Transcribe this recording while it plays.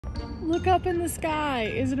Look up in the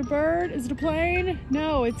sky. Is it a bird? Is it a plane?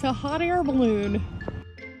 No, it's a hot air balloon.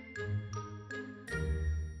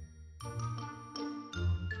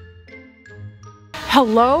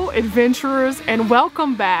 Hello, adventurers, and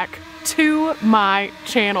welcome back to my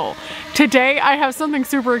channel. Today I have something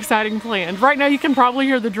super exciting planned. Right now you can probably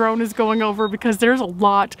hear the drone is going over because there's a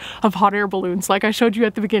lot of hot air balloons like I showed you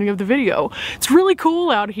at the beginning of the video. It's really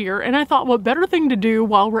cool out here, and I thought what better thing to do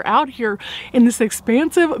while we're out here in this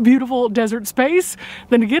expansive, beautiful desert space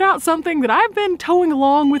than to get out something that I've been towing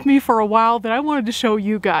along with me for a while that I wanted to show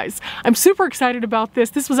you guys. I'm super excited about this.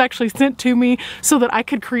 This was actually sent to me so that I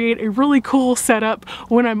could create a really cool setup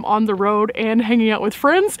when I'm on the road and hanging out with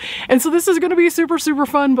friends. And so this is going to be super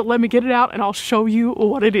fun, but let me get it out and I'll show you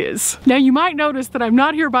what it is. Now you might notice that I'm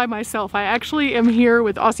not here by myself. I actually am here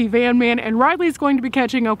with Aussie Van Man, and Riley's going to be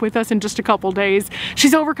catching up with us in just a couple days.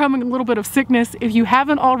 She's overcoming a little bit of sickness. If you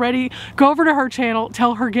haven't already, go over to her channel,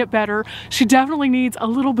 tell her get better. She definitely needs a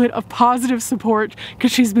little bit of positive support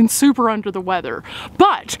because she's been super under the weather.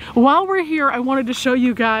 But while we're here, I wanted to show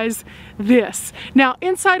you guys this. Now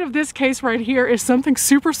inside of this case right here is something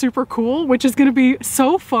super cool, which is going to be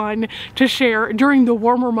so fun to share during the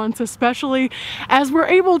warmer months, especially as we're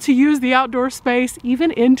able to use the outdoor space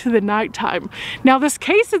even into the nighttime. Now this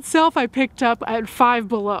case itself I picked up at Five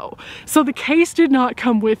Below, so the case did not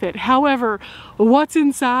come with it. However, what's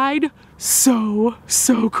inside? So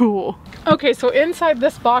cool. Okay, so inside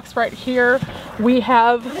this box right here we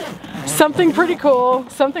have something pretty cool,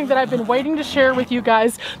 something that I've been waiting to share with you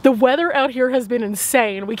guys. The weather out here has been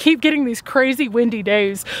insane. We keep getting these crazy windy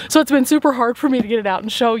days, so it's been super hard for me to get it out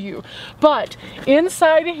and show you. But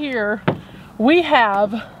inside here we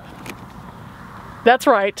have, that's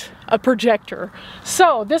right, a projector.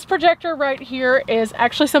 So this projector right here is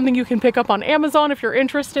actually something you can pick up on Amazon if you're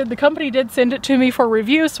interested. The company did send it to me for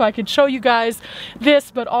review so I could show you guys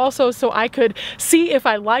this, but also so I could see if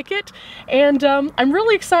I like it. And I'm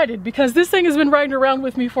really excited because this thing has been riding around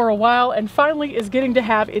with me for a while and finally is getting to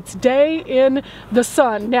have its day in the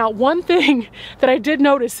sun. Now one thing that I did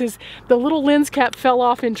notice is the little lens cap fell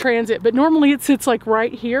off in transit, but normally it sits like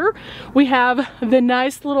right here. We have the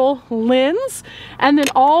nice little lens and then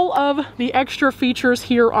all of the extra features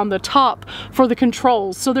here on the top for the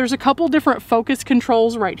controls. So there's a couple different focus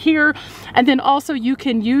controls right here, and then also you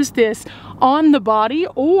can use this on the body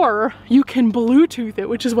or you can Bluetooth it,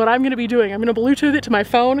 which is what I'm going to be doing. I'm going to Bluetooth it to my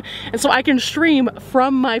phone, and so I can stream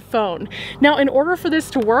from my phone. Now in order for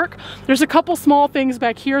this to work, there's a couple small things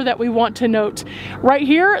back here that we want to note. Right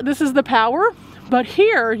here, this is the power. But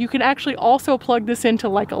here you can actually also plug this into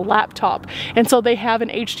like a laptop, and so they have an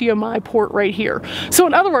HDMI port right here. So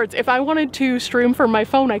in other words, if I wanted to stream from my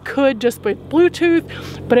phone, I could just with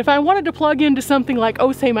Bluetooth, but if I wanted to plug into something like,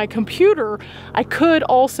 oh, say my computer, I could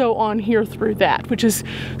also on here through that, which is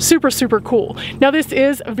super cool. Now this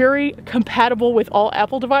is very compatible with all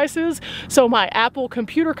Apple devices, so my Apple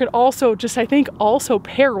computer could also just, I think, also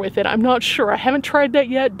pair with it. I'm not sure. I haven't tried that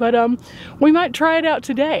yet, but we might try it out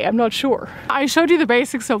today. I'm not sure. I showed you the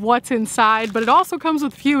basics of what's inside, but it also comes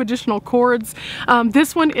with a few additional cords.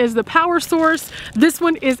 This one is the power source. This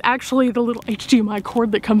one is actually the little HDMI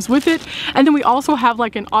cord that comes with it. And then we also have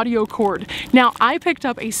like an audio cord. Now I picked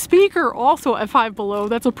up a speaker also at Five Below.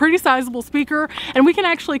 That's a pretty sizable speaker, and we can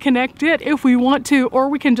actually connect it if we want to, or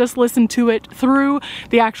we can just listen to it through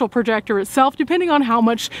the actual projector itself, depending on how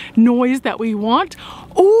much noise that we want.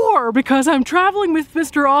 Or because I'm traveling with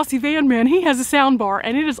Mr. Aussie Van Man, he has a sound bar,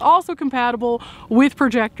 and it is also compatible with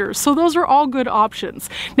projectors. So those are all good options.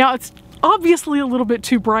 Now it's obviously a little bit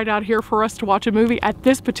too bright out here for us to watch a movie at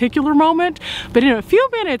this particular moment, but in a few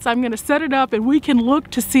minutes I'm going to set it up and we can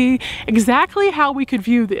look to see exactly how we could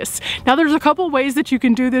view this. Now there's a couple ways that you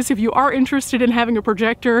can do this if you are interested in having a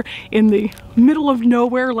projector in the middle of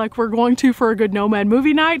nowhere like we're going to for a good Nomad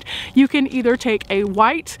movie night. You can either take a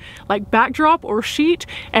white like backdrop or sheet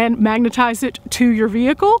and magnetize it to your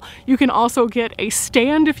vehicle. You can also get a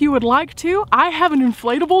stand if you would like to. I have an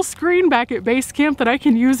inflatable screen back at base camp that I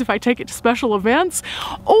can use if I take it to special events,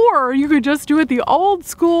 or you could just do it the old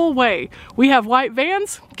school way. We have white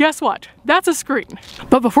vans. Guess what? That's a screen.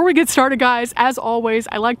 But before we get started, guys, as always,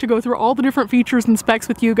 I like to go through all the different features and specs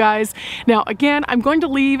with you guys. Now, again, I'm going to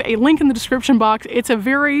leave a link in the description box. It's a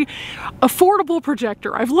very affordable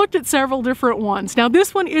projector. I've looked at several different ones. Now,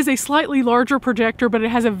 this one is a slightly larger projector, but it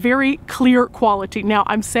has a very clear quality. Now,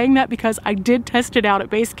 I'm saying that because I did test it out at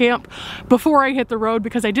base camp before I hit the road,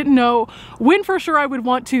 because I didn't know when for sure I would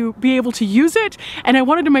want to be able to use it, and I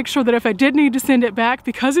wanted to make sure that if I did need to send it back,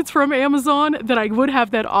 because it's from Amazon, that I would have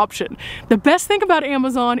that option. The best thing about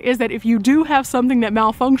Amazon is that if you do have something that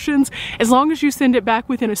malfunctions, as long as you send it back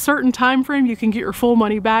within a certain time frame, you can get your full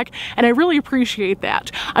money back, and I really appreciate that.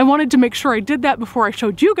 I wanted to make sure I did that before I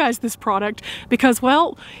showed you guys this product, because,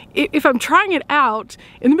 well, if I'm trying it out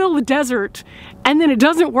in the middle of the desert and then it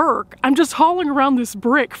doesn't work, I'm just hauling around this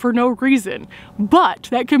brick for no reason. But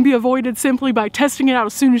that can be avoided simply by testing it out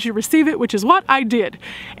as soon as you receive it, which is what I did.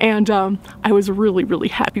 And I was really, really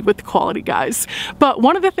happy with the quality, guys. But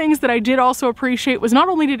one of the things that I did also appreciate was not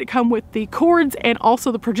only did it come with the cords and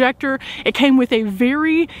also the projector, it came with a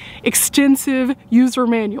very extensive user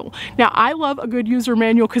manual. Now, I love a good user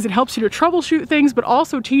manual because it helps you to troubleshoot things, but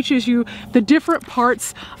also teaches you the different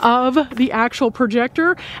parts of the actual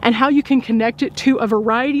projector and how you can connect it to a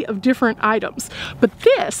variety of different items. But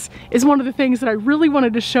this is one of the things that I really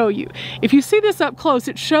wanted to show you. If you see this up close,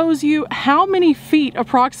 it shows you how many feet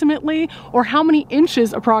approximately, or how many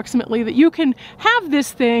inches approximately, that you can have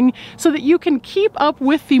this thing so that you can keep up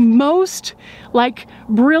with the most like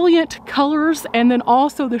brilliant colors and then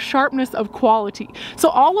also the sharpness of quality. So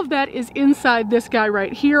all of that is inside this guy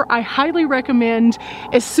right here. I highly recommend,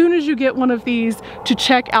 as soon as you get one of these, to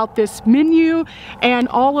check out this menu and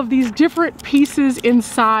all of these different pieces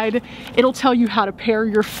inside. It'll tell you how to pair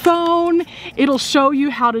your phone. It'll show you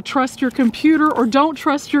how to trust your computer or don't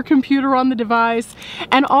trust your computer on the device.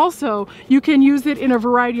 And also you can use it in a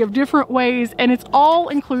variety of different ways, and it's all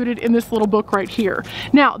included in this little book right here.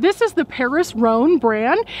 Now, this is the Paris Rhone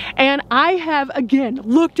brand, and I have again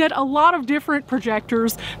looked at a lot of different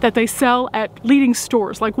projectors that they sell at leading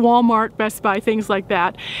stores like Walmart, Best Buy, things like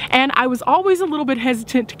that, and I was always a little bit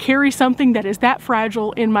hesitant to carry something that is that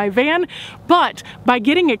fragile in my van, but by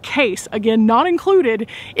getting a case, again not included,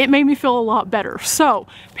 it made me feel a lot better. So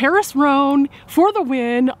Paris Rhone for the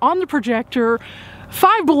win on the projector.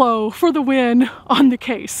 Five Below for the win on the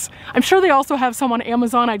case. I'm sure they also have some on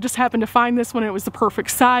Amazon. I just happened to find this one and it was the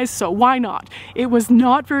perfect size, so why not? It was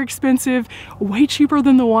not very expensive, way cheaper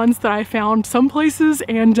than the ones that I found some places,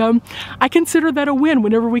 and I consider that a win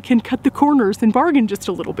whenever we can cut the corners and bargain just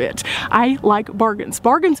a little bit. I like bargains.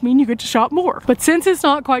 Bargains mean you get to shop more. But since it's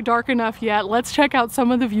not quite dark enough yet, let's check out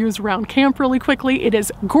some of the views around camp really quickly. It is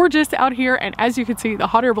gorgeous out here, and as you can see, the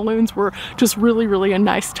hot air balloons were just really, really a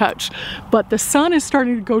nice touch. But the sun is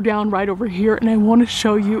starting to go down right over here, and I want to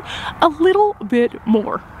show you a little bit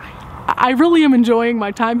more. I really am enjoying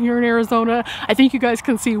my time here in Arizona. I think you guys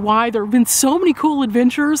can see why. There have been so many cool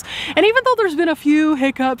adventures, and even though there's been a few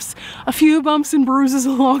hiccups, a few bumps and bruises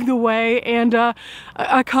along the way, and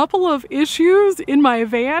a couple of issues in my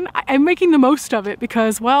van, I'm making the most of it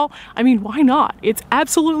because, well, I mean, why not? It's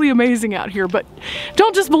absolutely amazing out here. But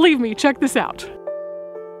don't just believe me, check this out.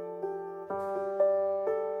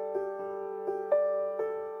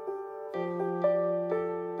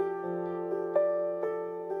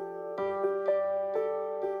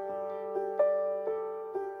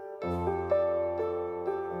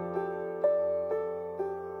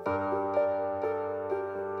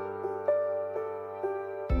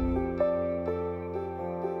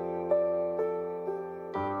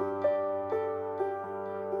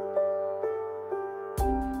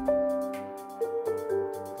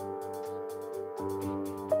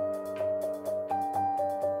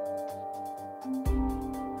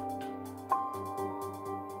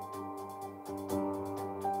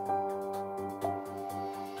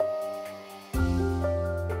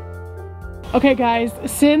 Okay guys,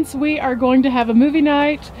 since we are going to have a movie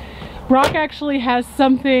night, Brock actually has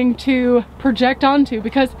something to project onto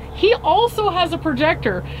because he also has a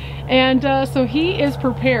projector, and so he is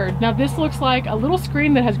prepared. Now this looks like a little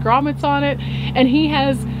screen that has grommets on it, and he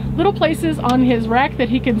has little places on his rack that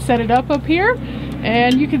he can set it up here,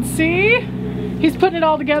 and you can see he's putting it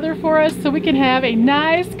all together for us so we can have a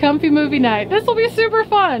nice comfy movie night. This will be super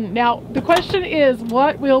fun. Now the question is,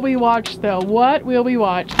 what will we watch though? What will we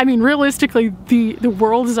watch? I mean, realistically, the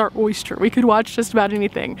world is our oyster. We could watch just about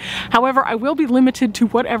anything. However, I will be limited to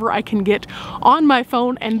whatever I can get on my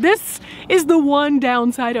phone, and this is the one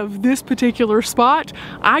downside of this particular spot.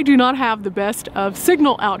 I do not have the best of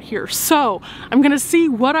signal out here, so I'm gonna see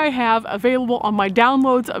what I have available on my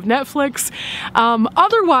downloads of Netflix.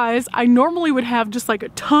 Otherwise, I normally would have just like a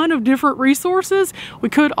ton of different resources. We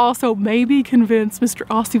could also maybe convince Mr.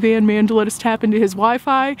 Aussie Van Man to let us tap into his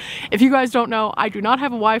Wi-Fi. If you guys don't know, I do not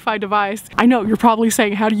have a Wi-Fi device. I know you're probably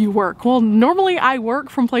saying, how do you work? Well, normally I work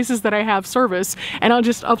from places that I have service, and I'll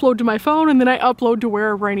just upload to my phone and then I upload to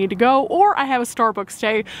wherever I need to go, or I have a Starbucks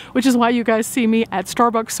day, which is why you guys see me at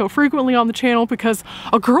Starbucks so frequently on the channel, because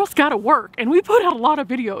a girl's gotta work and we put out a lot of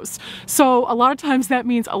videos. So a lot of times that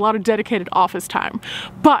means a lot of dedicated office time.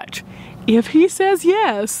 But if he says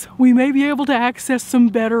yes, we may be able to access some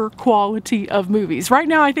better quality of movies. Right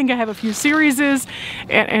now I think I have a few series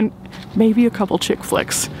and maybe a couple chick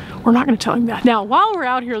flicks. We're not going to tell him that. Now, while we're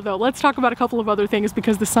out here though, let's talk about a couple of other things,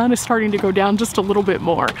 because the sun is starting to go down just a little bit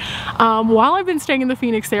more. While I've been staying in the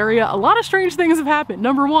Phoenix area, a lot of strange things have happened.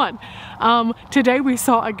 Number one, today we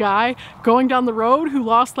saw a guy going down the road who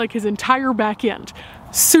lost like his entire back end.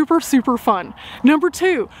 Super, super fun. Number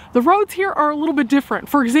two, the roads here are a little bit different.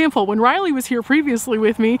 For example, when Riley was here previously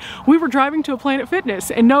with me, we were driving to a Planet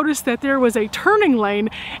Fitness and noticed that there was a turning lane,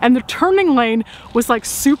 and the turning lane was like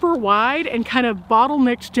super wide and kind of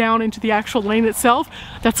bottlenecked down into the actual lane itself.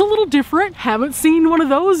 That's a little different. Haven't seen one of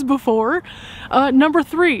those before. Number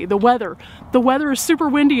three, the weather. The weather is super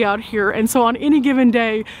windy out here, and so on any given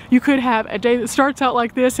day, you could have a day that starts out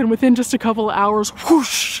like this and within just a couple of hours,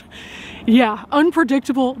 whoosh, yeah,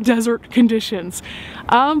 unpredictable desert conditions.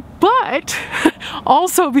 But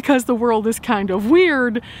also because the world is kind of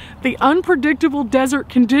weird, the unpredictable desert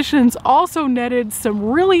conditions also netted some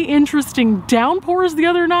really interesting downpours the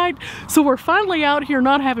other night, so we're finally out here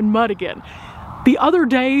not having mud again. The other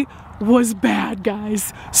day was bad,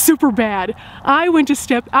 guys. Super bad. I went to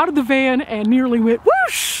step out of the van and nearly went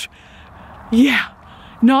whoosh! Yeah.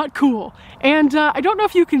 Not cool. And I don't know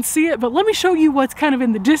if you can see it, but let me show you what's kind of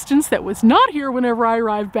in the distance that was not here whenever I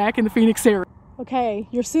arrived back in the Phoenix area. Okay,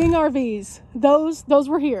 you're seeing RVs. Those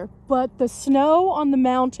were here, but the snow on the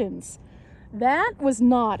mountains, that was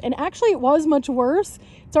not. And actually it was much worse.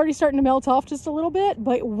 It's already starting to melt off just a little bit,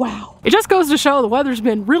 but wow. It just goes to show the weather's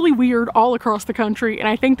been really weird all across the country, and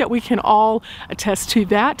I think that we can all attest to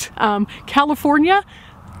that. California,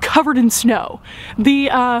 covered in snow.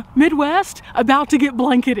 The Midwest about to get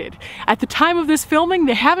blanketed. At the time of this filming,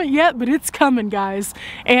 they haven't yet, but it's coming, guys.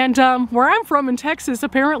 And where I'm from in Texas,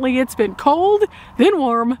 apparently it's been cold, then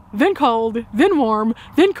warm, then cold, then warm,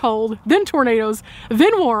 then cold, then tornadoes,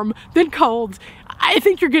 then warm, then cold. I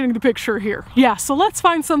think you're getting the picture here. Yeah, so let's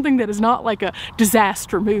find something that is not like a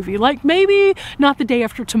disaster movie, like maybe Not the Day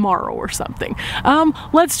After Tomorrow or something.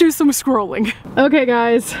 Let's do some scrolling. Okay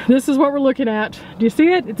guys, this is what we're looking at. Do you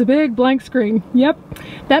see it? It's a big blank screen. Yep,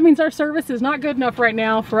 that means our service is not good enough right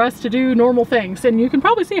now for us to do normal things. And you can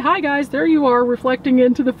probably see, hi guys, there you are reflecting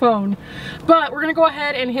into the phone. But we're gonna go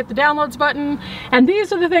ahead and hit the downloads button. And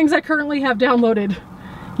these are the things I currently have downloaded.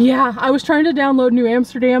 Yeah, I was trying to download New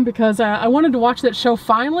Amsterdam because I wanted to watch that show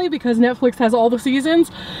finally, because Netflix has all the seasons.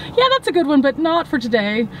 Yeah, that's a good one, but not for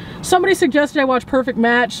today. Somebody suggested I watch Perfect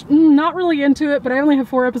Match. Not really into it, but I only have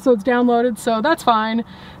 4 episodes downloaded, so that's fine.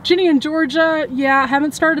 Ginny and Georgia, yeah,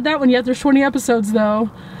 haven't started that one yet. There's 20 episodes though.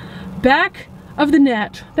 Back of the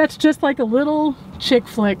Net. That's just like a little chick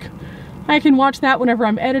flick. I can watch that whenever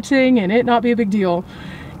I'm editing and it not be a big deal.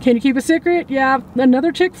 Can You Keep a Secret? Yeah,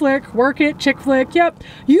 another chick flick. Work It, chick flick. Yep.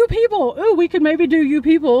 You People. Ooh, we could maybe do You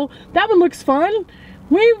People. That one looks fun.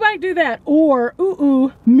 We might do that. Or,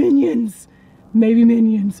 ooh, Minions. Maybe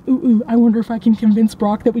Minions. Ooh, I wonder if I can convince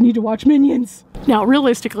Brock that we need to watch Minions. Now,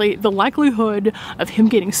 realistically, the likelihood of him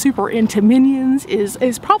getting super into Minions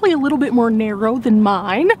is probably a little bit more narrow than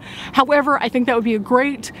mine. However, I think that would be a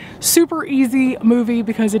great, super easy movie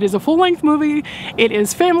because it is a full-length movie. It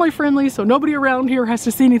is family-friendly, so nobody around here has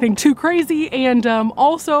to see anything too crazy. And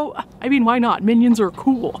also, I mean, why not? Minions are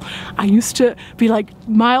cool. I used to be like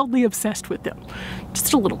mildly obsessed with them.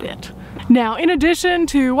 Just a little bit. Now, in addition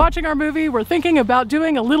to watching our movie, we're thinking about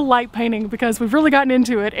doing a little light painting because we've really gotten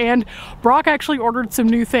into it, and Brock actually ordered some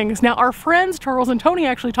new things. Now, our friends Charles and Tony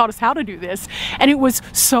actually taught us how to do this, and it was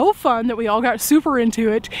so fun that we all got super into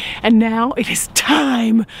it, and now it is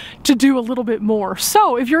time to do a little bit more.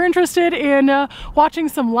 So if you're interested in watching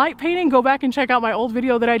some light painting, go back and check out my old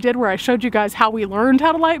video that I did where I showed you guys how we learned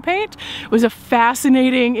how to light paint. It was a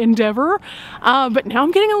fascinating endeavor, but now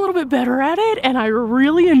I'm getting a little bit better at it, and I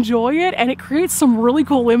really enjoy it. And it creates some really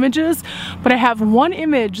cool images, but I have one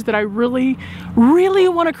image that I really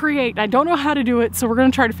want to create. I don't know how to do it, so we're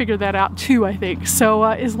going to try to figure that out too, I think. So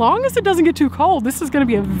as long as it doesn't get too cold, this is going to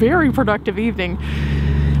be a very productive evening.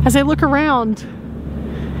 As I look around,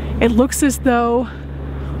 it looks as though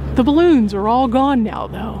The balloons are all gone now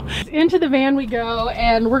though. Into the van we go,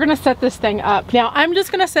 and we're gonna set this thing up. Now I'm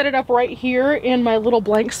just gonna set it up right here in my little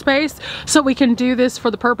blank space so we can do this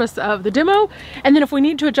for the purpose of the demo, and then if we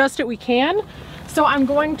need to adjust it we can. So I'm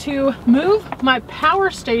going to move my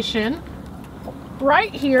power station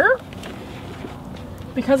right here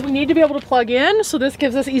because we need to be able to plug in, so this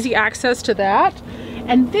gives us easy access to that.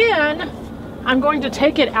 And then I'm going to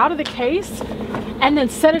take it out of the case and then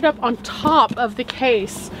set it up on top of the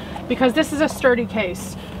case because this is a sturdy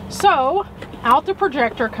case. So out the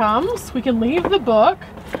projector comes, we can leave the book,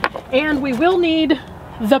 and we will need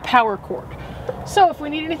the power cord. So if we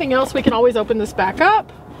need anything else, we can always open this back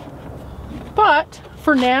up. But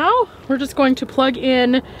for now, we're just going to plug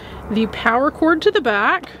in the power cord to the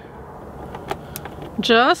back,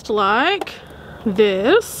 just like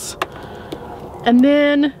this, and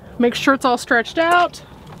then make sure it's all stretched out.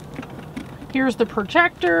 Here's the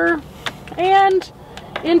projector, and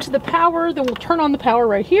into the power. Then we'll turn on the power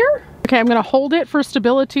right here. Okay, I'm gonna hold it for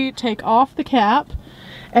stability, take off the cap,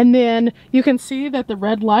 and then you can see that the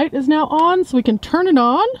red light is now on, so we can turn it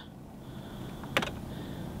on.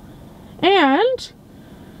 And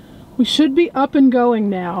we should be up and going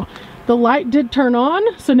now. The light did turn on,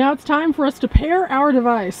 so now it's time for us to pair our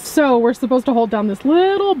device. So we're supposed to hold down this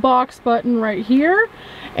little box button right here,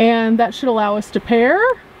 and that should allow us to pair.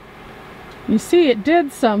 You see it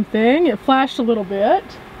did something, it flashed a little bit,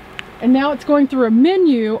 and now it's going through a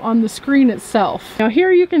menu on the screen itself. Now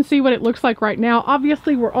here you can see what it looks like right now.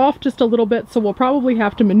 Obviously we're off just a little bit, so we'll probably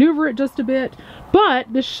have to maneuver it just a bit,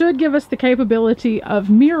 but this should give us the capability of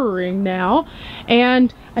mirroring now.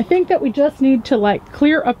 And I think that we just need to like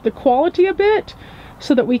clear up the quality a bit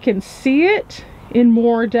so that we can see it in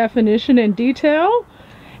more definition and detail.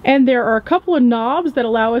 And there are a couple of knobs that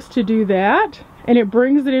allow us to do that, and it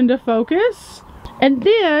brings it into focus. And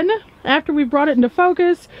then after we've brought it into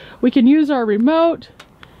focus, we can use our remote,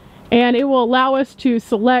 and it will allow us to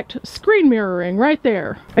select screen mirroring right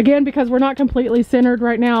there. Again, because we're not completely centered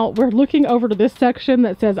right now, we're looking over to this section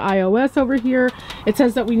that says iOS over here. It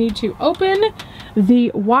says that we need to open the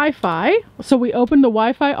Wi-Fi. So we open the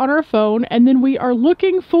Wi-Fi on our phone, and then we are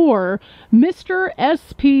looking for Mr.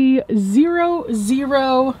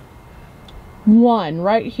 SP001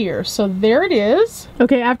 right here. So there it is.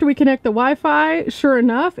 Okay, after we connect the Wi-Fi, sure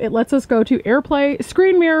enough, it lets us go to AirPlay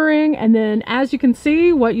screen mirroring, and then as you can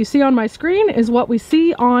see, what you see on my screen is what we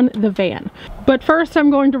see on the van. But first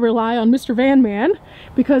I'm going to rely on Mr. Van Man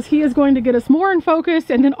because he is going to get us more in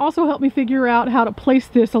focus and then also help me figure out how to place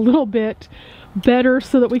this a little bit better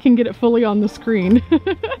so that we can get it fully on the screen.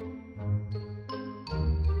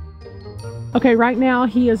 Okay, right now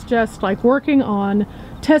he is just like working on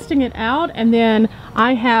testing it out, and then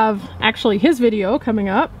I have actually his video coming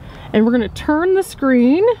up, and we're going to turn the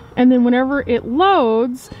screen, and then whenever it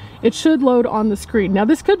loads, it should load on the screen. Now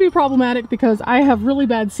this could be problematic because I have really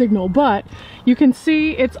bad signal, but you can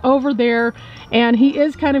see it's over there and he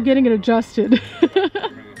is kind of getting it adjusted.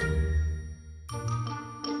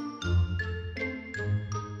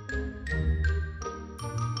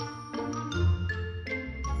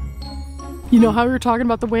 You know how we were talking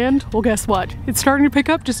about the wind? Well, guess what? It's starting to pick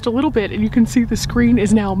up just a little bit, and you can see the screen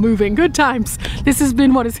is now moving. Good times. This has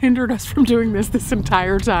been what has hindered us from doing this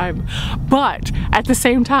entire time. But at the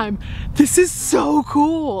same time, this is so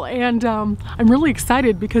cool, and I'm really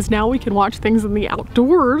excited because now we can watch things in the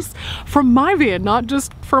outdoors from my van, not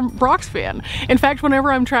just from Brock's van. In fact,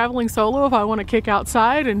 whenever I'm traveling solo, if I want to kick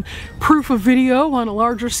outside and proof a video on a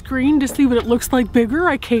larger screen to see what it looks like bigger,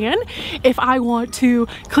 I can. If I want to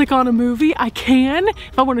click on a movie, I can.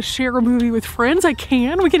 If I want to share a movie with friends, I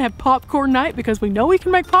can. We can have popcorn night because we know we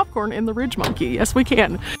can make popcorn in the Ridge Monkey. Yes, we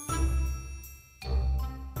can.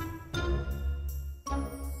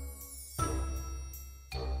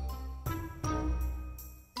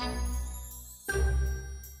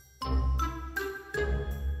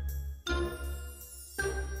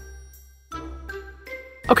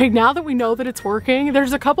 Okay, now that we know that it's working,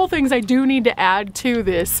 there's a couple things I do need to add to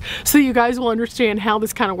this so you guys will understand how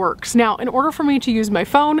this kind of works. Now, in order for me to use my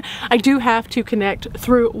phone, I do have to connect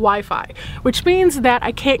through Wi-Fi, which means that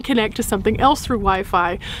I can't connect to something else through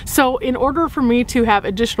Wi-Fi. So in order for me to have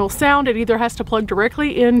additional sound, it either has to plug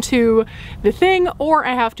directly into the thing or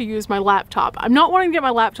I have to use my laptop. I'm not wanting to get my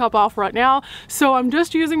laptop off right now, so I'm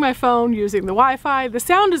just using my phone, using the Wi-Fi. The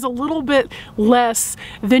sound is a little bit less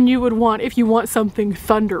than you would want if you want something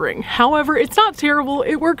thundering. However, it's not terrible.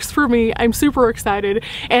 It works for me. I'm super excited.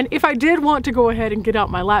 And if I did want to go ahead and get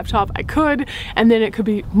out my laptop, I could, and then it could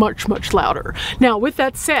be much, much louder. Now, with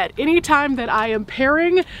that said, anytime that I am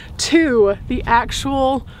pairing to the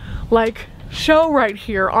actual, like, show right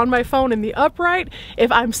here on my phone in the upright.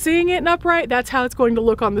 If I'm seeing it in upright, that's how it's going to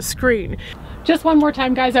look on the screen. Just one more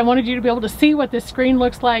time, guys, I wanted you to be able to see what this screen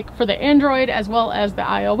looks like for the Android as well as the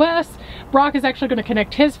iOS. Brock is actually going to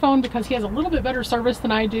connect his phone because he has a little bit better service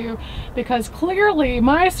than I do, because clearly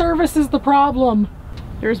my service is the problem.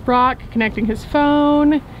 There's Brock connecting his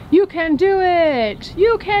phone. You can do it!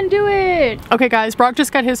 You can do it! Okay guys, Brock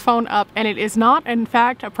just got his phone up, and it is not in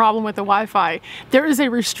fact a problem with the Wi-Fi. There is a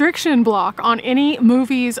restriction block on any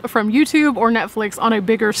movies from YouTube or Netflix on a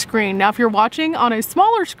bigger screen. Now if you're watching on a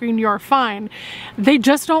smaller screen, you are fine. They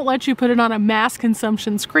just don't let you put it on a mass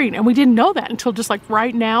consumption screen, and we didn't know that until just like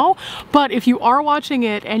right now. But if you are watching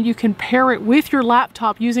it and you can pair it with your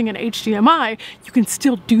laptop using an HDMI, you can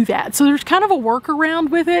still do that. So there's kind of a workaround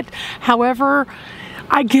with it. However,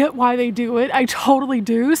 I get why they do it. I totally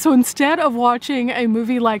do. So instead of watching a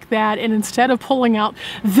movie like that, and instead of pulling out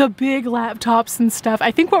the big laptops and stuff,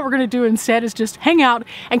 I think what we're going to do instead is just hang out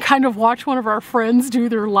and kind of watch one of our friends do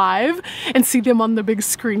their live and see them on the big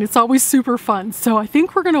screen. It's always super fun. So I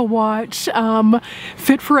think we're going to watch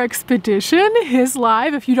Fit for Expedition, his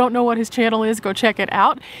live. If you don't know what his channel is, go check it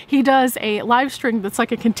out. He does a live stream that's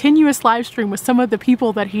like a continuous live stream with some of the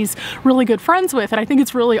people that he's really good friends with, and I think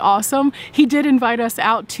it's really awesome. He did invite us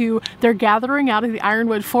out to their gathering out of the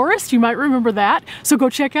Ironwood Forest. You might remember that. So go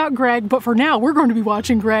check out Greg, but for now we're going to be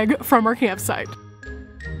watching Greg from our campsite.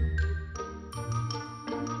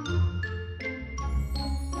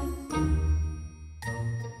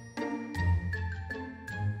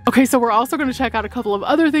 Okay, so we're also going to check out a couple of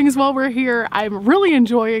other things while we're here. I'm really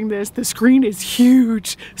enjoying this. The screen is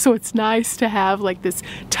huge, so it's nice to have like this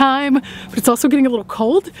time, but it's also getting a little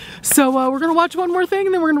cold. So we're going to watch one more thing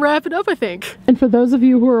and then we're going to wrap it up, I think. And for those of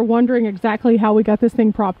you who are wondering exactly how we got this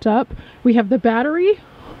thing propped up, we have the battery,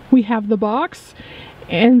 we have the box,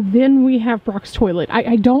 and then we have Brock's toilet.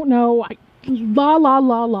 I don't know.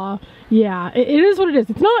 Yeah, it is what it is.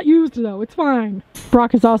 It's not used though, it's fine.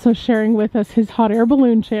 Brock is also sharing with us his hot air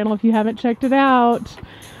balloon channel if you haven't checked it out.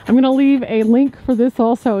 I'm gonna leave a link for this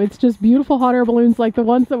also. It's just beautiful hot air balloons like the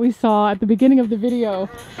ones that we saw at the beginning of the video.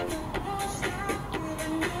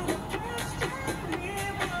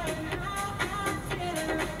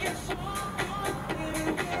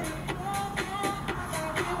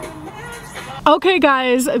 Okay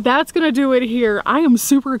guys, that's gonna do it here. I am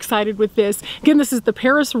super excited with this. Again, this is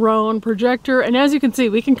the Rhone Projector, and as you can see,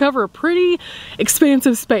 we can cover a pretty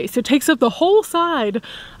expansive space. It takes up the whole side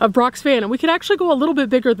of Brock's van, and we could actually go a little bit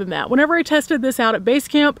bigger than that. Whenever I tested this out at base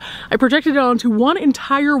camp, I projected it onto one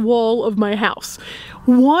entire wall of my house.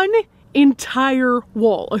 One entire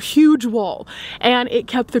wall, a huge wall, and it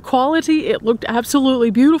kept the quality. It looked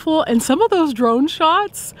absolutely beautiful, and some of those drone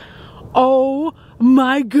shots, oh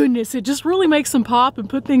my goodness, it just really makes them pop and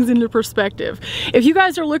put things into perspective. If you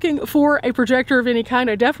guys are looking for a projector of any kind,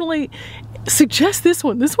 I definitely suggest this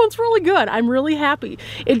one. This one's really good. I'm really happy.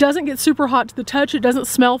 It doesn't get super hot to the touch. It doesn't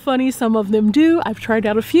smell funny. Some of them do. I've tried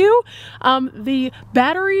out a few. The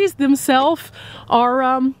batteries themselves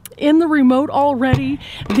are in the remote already.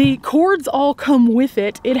 The cords all come with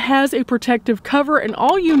it. It has a protective cover, and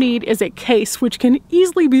all you need is a case, which can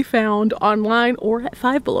easily be found online or at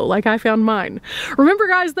Five Below like I found mine. Remember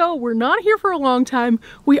guys though, we're not here for a long time.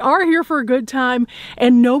 We are here for a good time,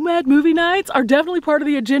 and Nomad movie nights are definitely part of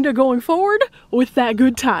the agenda going forward with that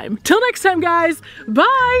good time. Till next time guys,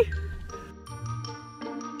 bye!